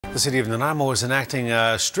The City of Nanaimo is enacting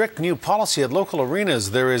a strict new policy at local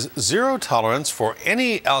arenas. There is zero tolerance for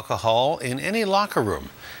any alcohol in any locker room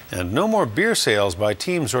and no more beer sales by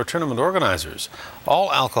teams or tournament organizers.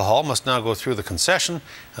 All alcohol must now go through the concession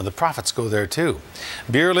and the profits go there too.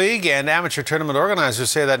 Beer league and amateur tournament organizers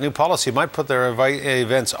say that new policy might put their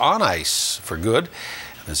events on ice for good.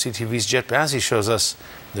 And CTV's Jet Bazzi shows us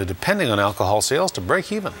they're depending on alcohol sales to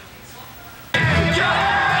break even.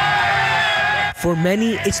 For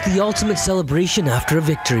many, it's the ultimate celebration after a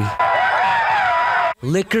victory.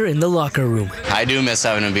 Liquor in the locker room. I do miss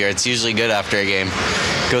having a beer. It's usually good after a game.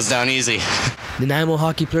 Goes down easy. Nanaimo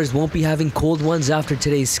hockey players won't be having cold ones after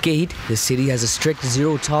today's skate. The city has a strict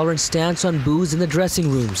zero-tolerance stance on booze in the dressing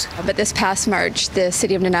rooms. But this past March, the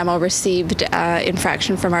City of Nanaimo received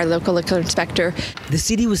infraction from our local liquor inspector. The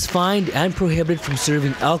city was fined and prohibited from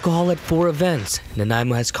serving alcohol at 4 events.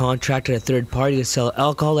 Nanaimo has contracted a third party to sell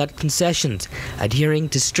alcohol at concessions, adhering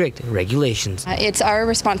to strict regulations. It's our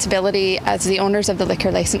responsibility as the owners of the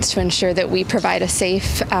liquor license to ensure that we provide a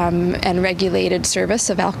safe and regulated service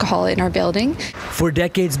of alcohol in our building. For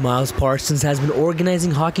decades, Myles Parsons has been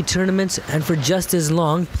organizing hockey tournaments, and for just as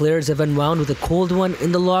long, players have unwound with a cold one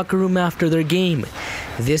in the locker room after their game.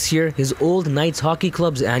 This year, his Old Knights Hockey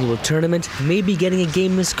Club's annual tournament may be getting a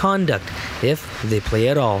game misconduct, if they play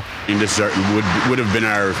at all. This would have been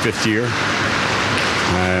our 5th year.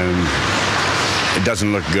 It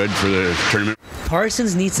doesn't look good for the tournament.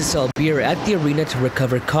 Parsons needs to sell beer at the arena to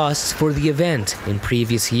recover costs for the event. In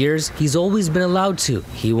previous years, he's always been allowed to.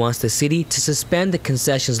 He wants the city to suspend the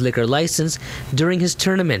concession's liquor license during his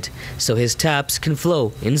tournament, so his taps can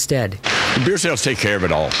flow instead. The beer sales take care of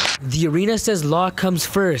it all. The arena says law comes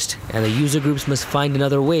first, and the user groups must find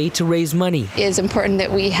another way to raise money. It is important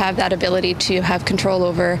that we have that ability to have control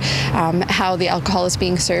over how the alcohol is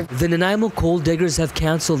being served. The Nanaimo Coal Diggers have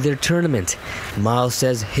canceled their tournament. Myles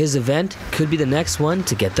says his event could be the next one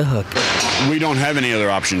to get the hook. We don't have any other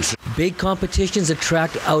options. Big competitions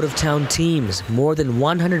attract out-of-town teams, more than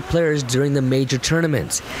 100 players during the major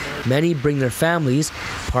tournaments. Many bring their families.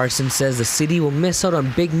 Parsons says the city will miss out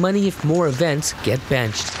on big money if more events get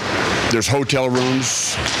benched. There's hotel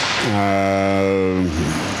rooms,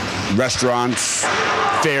 restaurants,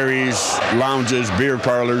 ferries, lounges, beer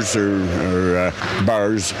parlors, or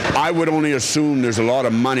bars. I would only assume there's a lot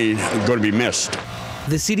of money going to be missed.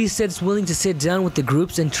 The city said it's willing to sit down with the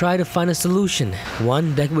groups and try to find a solution,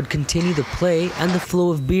 one that would continue the play and the flow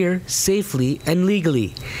of beer safely and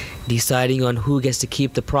legally. Deciding on who gets to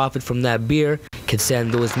keep the profit from that beer could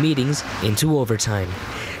send those meetings into overtime.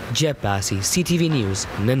 Jet Bazzi, CTV News,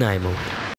 Nanaimo.